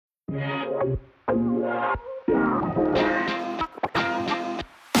What's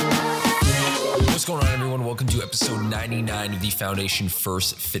going on, everyone? Welcome to episode 99 of the Foundation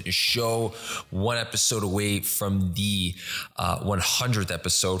First Fitness Show. One episode away from the 100th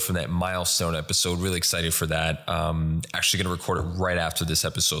episode, from that milestone episode. Really excited for that. Actually going to record it right after this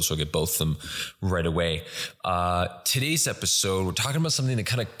episode, so I'll get both of them right away. Today's episode, we're talking about something that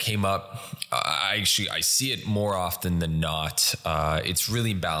kind of came up. I see it more often than not. It's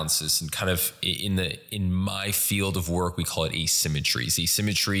really imbalances, and kind of in my field of work, we call it asymmetries.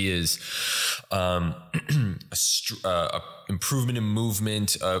 Asymmetry is improvement in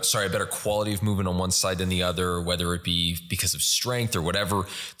movement, a better quality of movement on one side than the other, whether it be because of strength or whatever.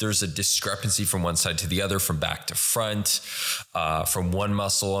 There's a discrepancy from one side to the other, from back to front, from one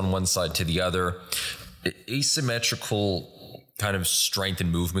muscle on one side to the other. Asymmetrical kind of strength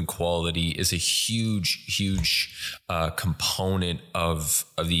and movement quality is a huge component of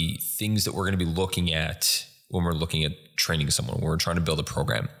the things that we're going to be looking at when we're looking at training someone, when we're trying to build a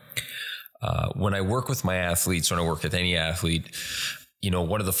program. When I work with my athletes, when I work with any athlete,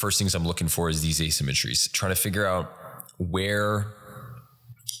 one of the first things I'm looking for is these asymmetries, trying to figure out where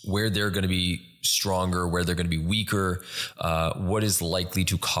they're going to be stronger, where they're going to be weaker, what is likely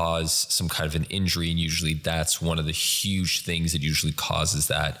to cause some kind of an injury. And usually that's one of the huge things that usually causes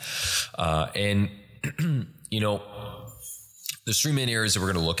that. There's three main areas that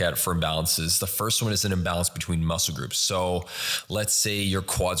we're going to look at for imbalances. The first one is an imbalance between muscle groups. So let's say your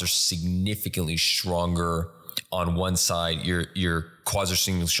quads are significantly stronger on one side, your quads are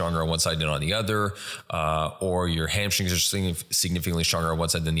significantly stronger on one side than on the other, or your hamstrings are significantly stronger on one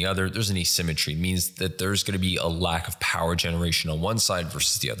side than the other. There's an asymmetry. It means that there's going to be a lack of power generation on one side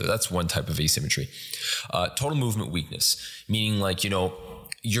versus the other. That's one type of asymmetry. Total movement weakness, meaning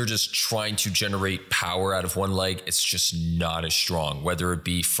you're just trying to generate power out of one leg. It's just not as strong, whether it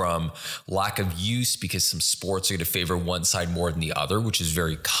be from lack of use, because some sports are going to favor one side more than the other, which is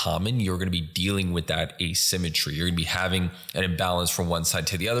very common. You're going to be dealing with that asymmetry. You're going to be having an imbalance from one side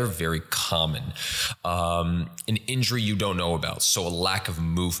to the other, very common. An injury you don't know about, so a lack of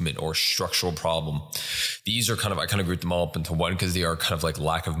movement or structural problem. These are I kind of group them all up into one because they are kind of like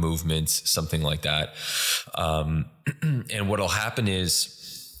lack of movement, something like that. And what'll happen is,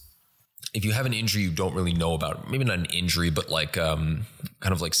 if you have an injury you don't really know about, maybe not an injury, but kind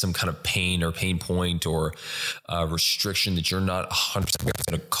of like some kind of pain or pain point or restriction that you're not 100% going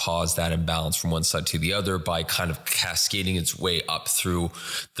to cause that imbalance from one side to the other by kind of cascading its way up through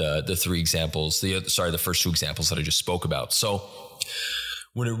the three examples, the first two examples that I just spoke about. So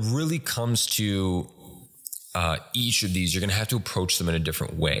when it really comes to each of these, you're going to have to approach them in a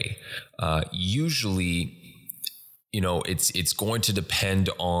different way. Usually, it's going to depend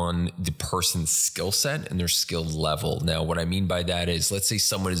on the person's skill set and their skill level. Now, what I mean by that is, let's say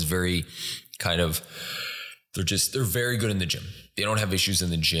someone is very they're very good in the gym. They don't have issues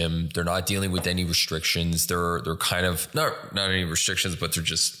in the gym. They're not dealing with any restrictions. They're kind of not any restrictions, but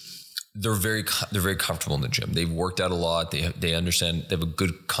they're very comfortable in the gym. They've worked out a lot. They understand. They have a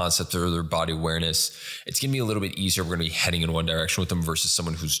good concept of their body awareness. It's going to be a little bit easier. We're going to be heading in one direction with them versus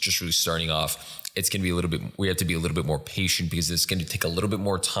someone who's just really starting off. It's going to be we have to be a little bit more patient because it's going to take a little bit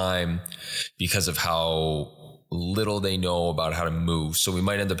more time because of how little they know about how to move. So we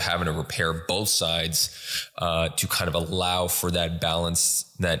might end up having to repair both sides to kind of allow for that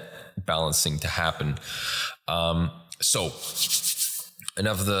balancing to happen. So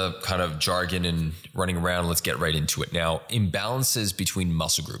enough of the kind of jargon and running around. Let's get right into it. Now, imbalances between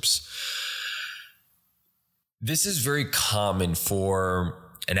muscle groups. This is very common for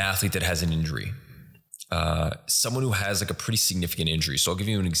an athlete that has an injury. Someone who has a pretty significant injury. So I'll give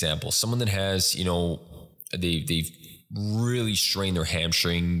you an example. Someone that has, they've really strained their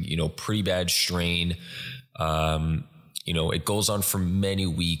hamstring, pretty bad strain. It goes on for many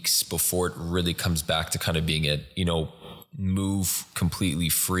weeks before it really comes back to kind of being move completely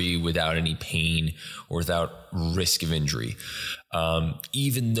free without any pain or without risk of injury.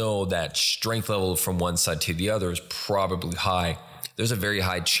 Even though that strength level from one side to the other is probably high, there's a very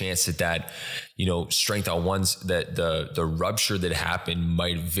high chance that strength on the rupture that happened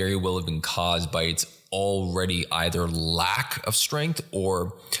might very well have been caused by its already either lack of strength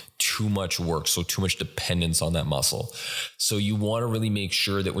or too much work. So too much dependence on that muscle. So you want to really make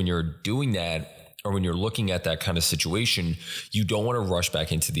sure that when you're doing that, or when you're looking at that kind of situation, you don't want to rush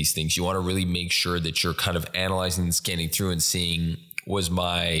back into these things. You want to really make sure that you're kind of analyzing and scanning through and seeing,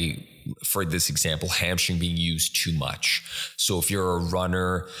 for this example, hamstring being used too much. So if you're a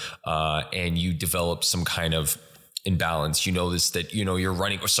runner and you develop some kind of imbalance, you notice that, you're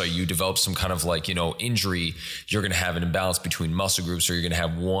running, you develop some kind of like, injury, you're going to have an imbalance between muscle groups, or you're going to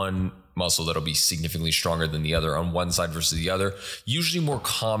have one muscle that'll be significantly stronger than the other on one side versus the other. Usually more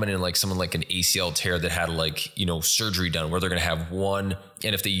common in like someone like an ACL tear that had like, surgery done, where they're going to have one.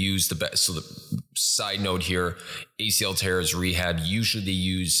 And if they use so the side note here, ACL tears rehab, usually they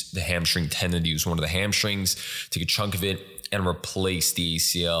use the hamstring tendon, to use one of the hamstrings, take a chunk of it and replace the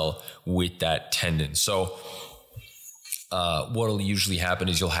ACL with that tendon. So what'll usually happen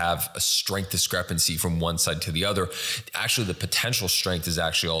is you'll have a strength discrepancy from one side to the other. Actually, the potential strength is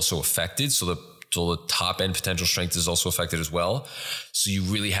actually also affected. So the top end potential strength is also affected as well. So you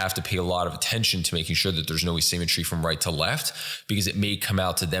really have to pay a lot of attention to making sure that there's no asymmetry from right to left, because it may come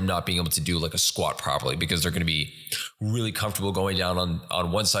out to them not being able to do like a squat properly, because they're going to be really comfortable going down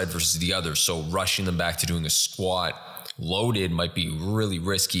on one side versus the other. So rushing them back to doing a squat loaded might be really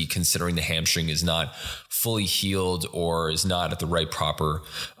risky, considering the hamstring is not fully healed or is not at the right proper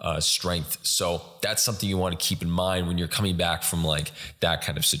strength. So that's something you want to keep in mind when you're coming back from like that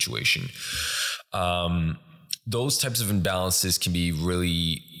kind of situation. Those types of imbalances can be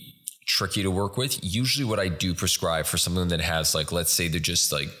really tricky to work with. Usually what I do prescribe for someone that has like, let's say they're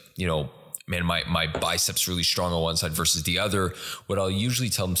just like, man, my biceps really strong on one side versus the other, what I'll usually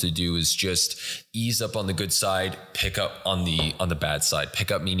tell them to do is just ease up on the good side, pick up on the bad side.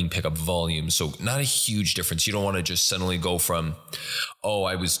 Pick up meaning pick up volume. So not a huge difference. You don't want to just suddenly go from,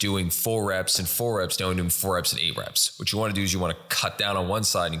 I was doing 4 reps and 4 reps, now I'm doing 4 reps and 8 reps. What you want to do is you want to cut down on one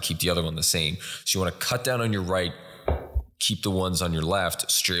side and keep the other one the same. So you want to cut down on your right, keep the ones on your left,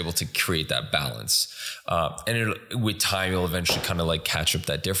 so you're able to create that balance. With time, you'll eventually kind of like catch up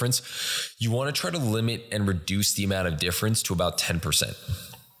that difference. You want to try to limit and reduce the amount of difference to about 10%.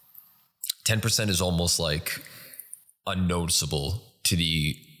 10% is almost like unnoticeable to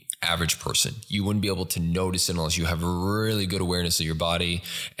the average person. You wouldn't be able to notice it unless you have really good awareness of your body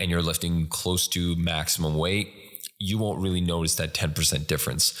and you're lifting close to maximum weight. You won't really notice that 10%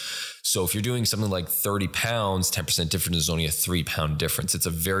 difference. So if you're doing something like 30 pounds, 10% difference is only a 3-pound difference. It's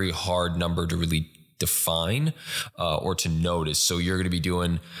a very hard number to really define or to notice. So you're going to be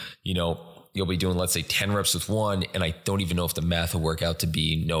doing, you'll be doing, let's say 10 reps with one. And I don't even know if the math will work out to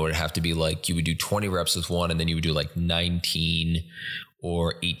be, no, it'd have to be like, you would do 20 reps with one and then you would do like 19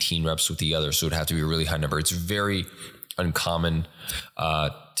 or 18 reps with the other. So it'd have to be a really high number. It's very uncommon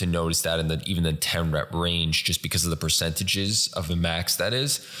to notice that in even the 10 rep range, just because of the percentages of the max that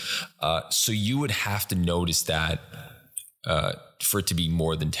is. So you would have to notice that for it to be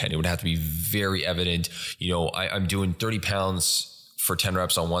more than 10. It would have to be very evident. I'm doing 30 pounds for 10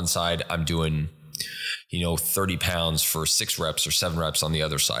 reps on one side. I'm doing 30 pounds for 6 reps or 7 reps on the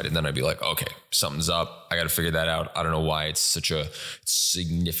other side. And then I'd be like, okay, something's up. I got to figure that out. I don't know why it's such a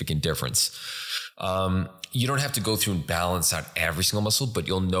significant difference. You don't have to go through and balance out every single muscle, but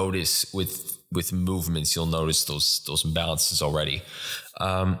you'll notice with movements, you'll notice those imbalances already.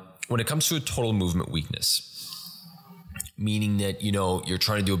 When it comes to a total movement weakness, meaning that, you're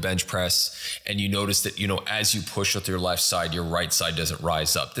trying to do a bench press and you notice that, as you push with your left side, your right side doesn't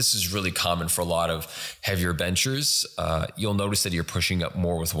rise up. This is really common for a lot of heavier benchers. You'll notice that you're pushing up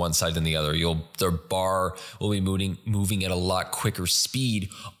more with one side than the other. The bar will be moving at a lot quicker speed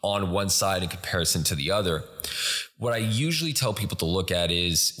on one side in comparison to the other. What I usually tell people to look at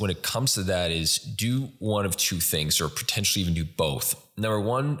is, when it comes to that, is do one of two things, or potentially even do both. Number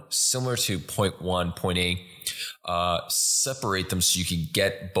one, similar to point 1, point A, separate them so you can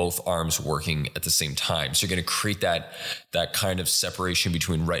get both arms working at the same time. So you're going to create that kind of separation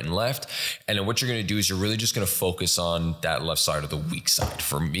between right and left. And then what you're going to do is you're really just going to focus on that left side or the weak side.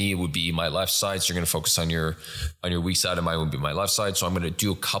 For me, it would be my left side. So you're going to focus on your weak side, and mine would be my left side. So I'm going to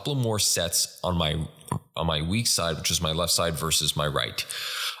do a couple more sets on my weak side, which is my left side, versus my right.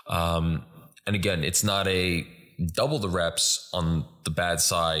 And again, it's not a double the reps on the bad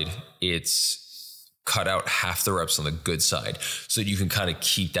side. It's cut out half the reps on the good side, so that you can kind of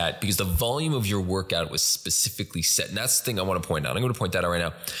keep that, because the volume of your workout was specifically set. And that's the thing I want to point out. I'm going to point that out right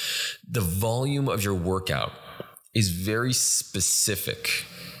now. The volume of your workout is very specific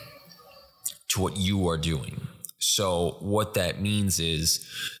to what you are doing. So what that means is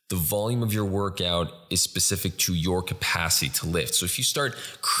the volume of your workout is specific to your capacity to lift. So if you start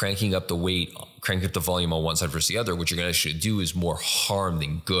cranking up the weight, cranking up the volume on one side versus the other, what you're going to actually do is more harm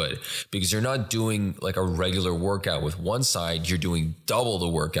than good, because you're not doing like a regular workout with one side. You're doing double the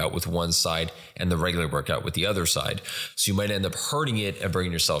workout with one side and the regular workout with the other side. So you might end up hurting it and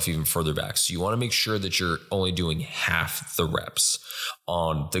bringing yourself even further back. So you want to make sure that you're only doing half the reps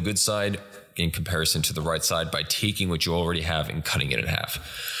on the good side in comparison to the right side by taking what you already have and cutting it in half.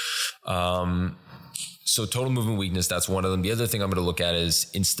 So total movement weakness, that's one of them. The other thing I'm going to look at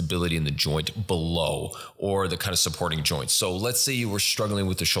is instability in the joint below or the kind of supporting joints. So let's say you were struggling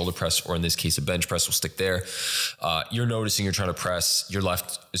with the shoulder press, or in this case, a bench press, will stick there. You're noticing you're trying to press, your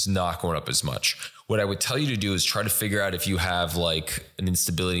left is not going up as much. What I would tell you to do is try to figure out if you have like an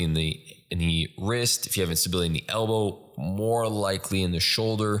instability in the wrist, if you have instability in the elbow, more likely in the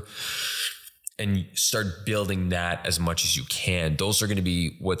shoulder, and start building that as much as you can. Those are going to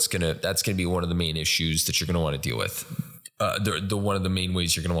be that's going to be one of the main issues that you're going to want to deal with. The one of the main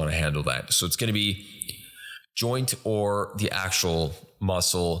ways you're going to want to handle that. So it's going to be joint or the actual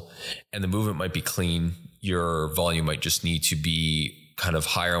muscle, and the movement might be clean. Your volume might just need to be kind of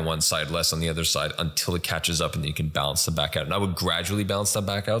higher on one side, less on the other side, until it catches up, and then you can balance them back out. And I would gradually balance them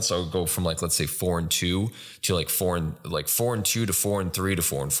back out. So I would go from like, let's say 4 and 2 to like 4 and 2 to 4 and 3 to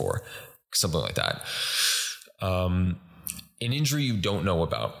 4 and 4. Something like that. An injury you don't know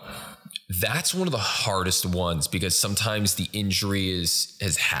about. That's one of the hardest ones, because sometimes the injury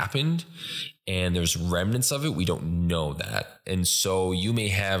has happened and there's remnants of it. We don't know that. And so you may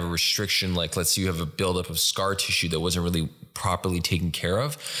have a restriction, like let's say you have a buildup of scar tissue that wasn't really properly taken care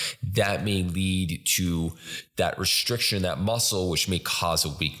of. That may lead to that restriction in that muscle, which may cause a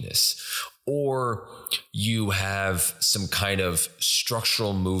weakness. Or you have some kind of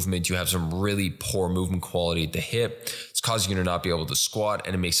structural movement. You have some really poor movement quality at the hip. It's causing you to not be able to squat,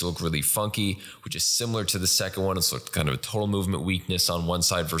 and it makes it look really funky, which is similar to the second one. It's like kind of a total movement weakness on one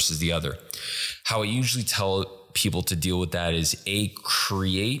side versus the other. How I usually tell people to deal with that is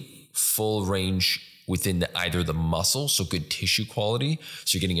create full range within either the muscle, so good tissue quality.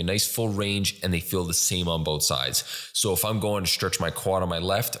 So you're getting a nice full range and they feel the same on both sides. So if I'm going to stretch my quad on my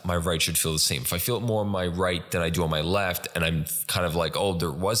left, my right should feel the same. If I feel it more on my right than I do on my left, and I'm kind of like, oh,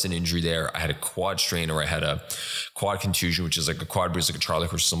 there was an injury there, I had a quad strain or I had a quad contusion, which is like a quad bruise, like a Charlie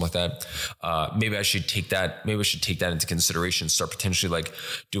horse or something like that. Maybe I should take that into consideration, start potentially like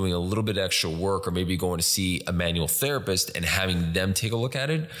doing a little bit extra work, or maybe going to see a manual therapist and having them take a look at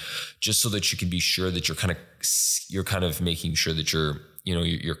it, just so that you can be sure that you're kind of making sure that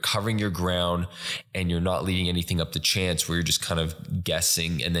you're covering your ground and you're not leaving anything up to chance where you're just kind of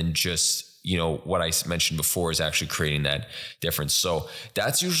guessing, and then just, what I mentioned before is actually creating that difference. So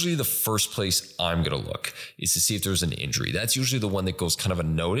that's usually the first place I'm going to look, is to see if there's an injury. That's usually the one that goes kind of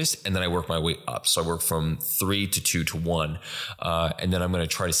unnoticed, and then I work my way up. So I work from 3 to 2 to 1, and then I'm going to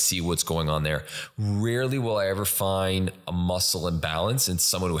try to see what's going on there. Rarely will I ever find a muscle imbalance in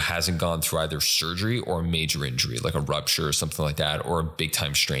someone who hasn't gone through either surgery or a major injury, like a rupture or something like that, or a big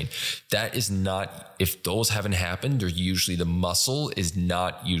time strain. That is not, if those haven't happened, the muscle is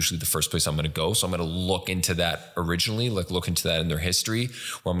not usually the first place I'm going to go. So I'm going to look into that originally, look into that in their history,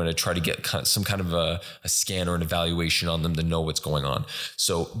 or I'm going to try to get some kind of a scan or an evaluation on them to know what's going on.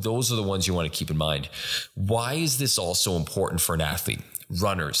 So those are the ones you want to keep in mind. Why is this also important for an athlete?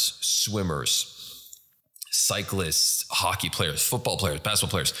 Runners, swimmers, cyclists, hockey players, football players, basketball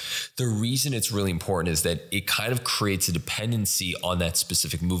players. The reason it's really important is that it kind of creates a dependency on that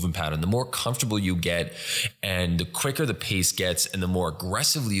specific movement pattern. The more comfortable you get, and the quicker the pace gets, and the more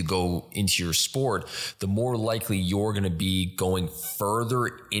aggressively you go into your sport, the more likely you're going to be going further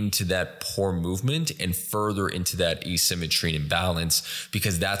into that poor movement and further into that asymmetry and imbalance,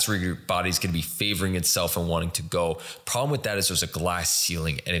 because that's where your body's going to be favoring itself and wanting to go. Problem with that is there's a glass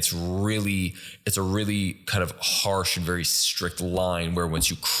ceiling, and it's a really kind of harsh and very strict line where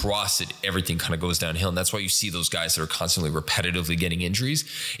once you cross it, everything kind of goes downhill. And that's why you see those guys that are constantly repetitively getting injuries.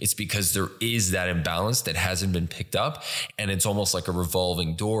 It's because there is that imbalance that hasn't been picked up. And it's almost like a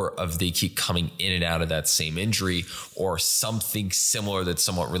revolving door of they keep coming in and out of that same injury or something similar that's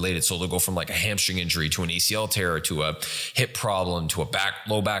somewhat related. So they'll go from like a hamstring injury to an ACL tear to a hip problem to a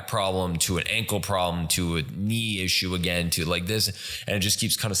low back problem to an ankle problem to a knee issue again to like this. And it just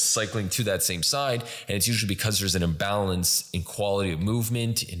keeps kind of cycling to that same side. And it's usually because there's an imbalance in quality of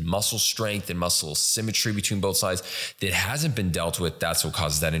movement, in muscle strength, and muscle symmetry between both sides that hasn't been dealt with. That's what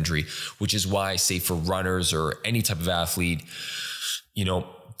causes that injury, which is why I say for runners or any type of athlete,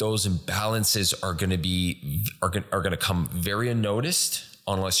 those imbalances are going to come very unnoticed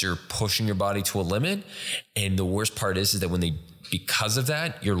unless you're pushing your body to a limit. And the worst part is that because of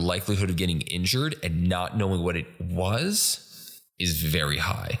that, your likelihood of getting injured and not knowing what it was is very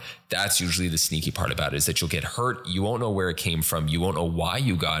high. That's usually the sneaky part about it, is that you'll get hurt. You won't know where it came from. You won't know why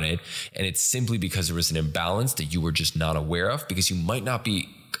you got it. And it's simply because there was an imbalance that you were just not aware of, because you might not be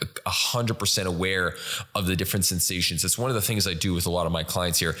 100% aware of the different sensations. It's one of the things I do with a lot of my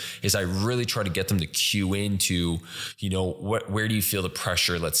clients here is I really try to get them to cue into, where do you feel the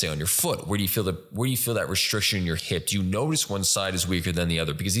pressure, let's say on your foot? Where do you feel that restriction in your hip? Do you notice one side is weaker than the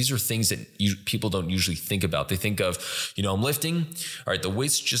other? Because these are things that people don't usually think about. They think of, I'm lifting, all right, the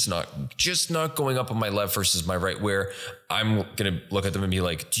weight's just not going up on my left versus my right, where I'm going to look at them and be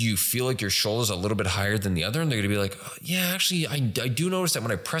like, do you feel like your shoulder's a little bit higher than the other? And they're going to be like, oh, yeah, actually, I do notice that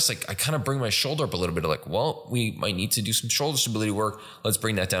when I press, like I kind of bring my shoulder up a little bit. Like, well, we might need to do some shoulder stability work. Let's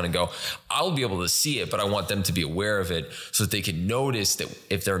bring that down and go. I'll be able to see it, but I want them to be aware of it so that they can notice that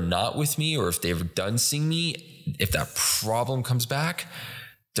if they're not with me or if they're done seeing me, if that problem comes back,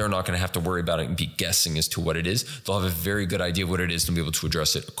 they're not going to have to worry about it and be guessing as to what it is. They'll have a very good idea of what it is and be able to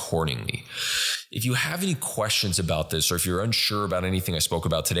address it accordingly. If you have any questions about this, or if you're unsure about anything I spoke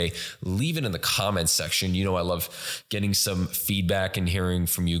about today, leave it in the comments section. I love getting some feedback and hearing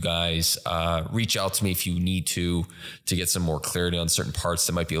from you guys. Reach out to me if you need to get some more clarity on certain parts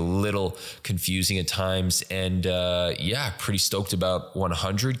that might be a little confusing at times. And pretty stoked about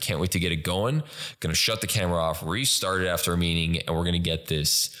 100. Can't wait to get it going. Going to shut the camera off, restart it after a meeting, and we're going to get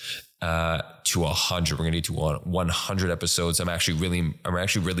this to 100. We're going to get to 100 episodes. I'm actually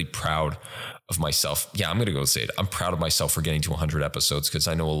really proud of myself. Yeah, I'm going to go say it. I'm proud of myself for getting to 100 episodes, because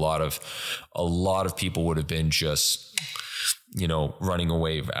I know a lot of people would have been just, running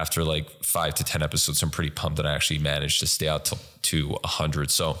away after like 5 to 10 episodes. I'm pretty pumped that I actually managed to stay out to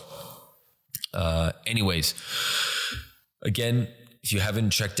 100. So, anyways, again, if you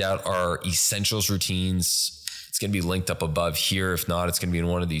haven't checked out our essentials routines, it's going to be linked up above here. If not, it's going to be in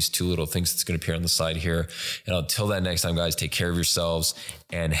one of these two little things that's going to appear on the side here. And until that next time, guys, take care of yourselves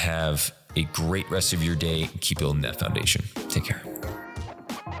and have a great rest of your day. Keep building that foundation. Take care.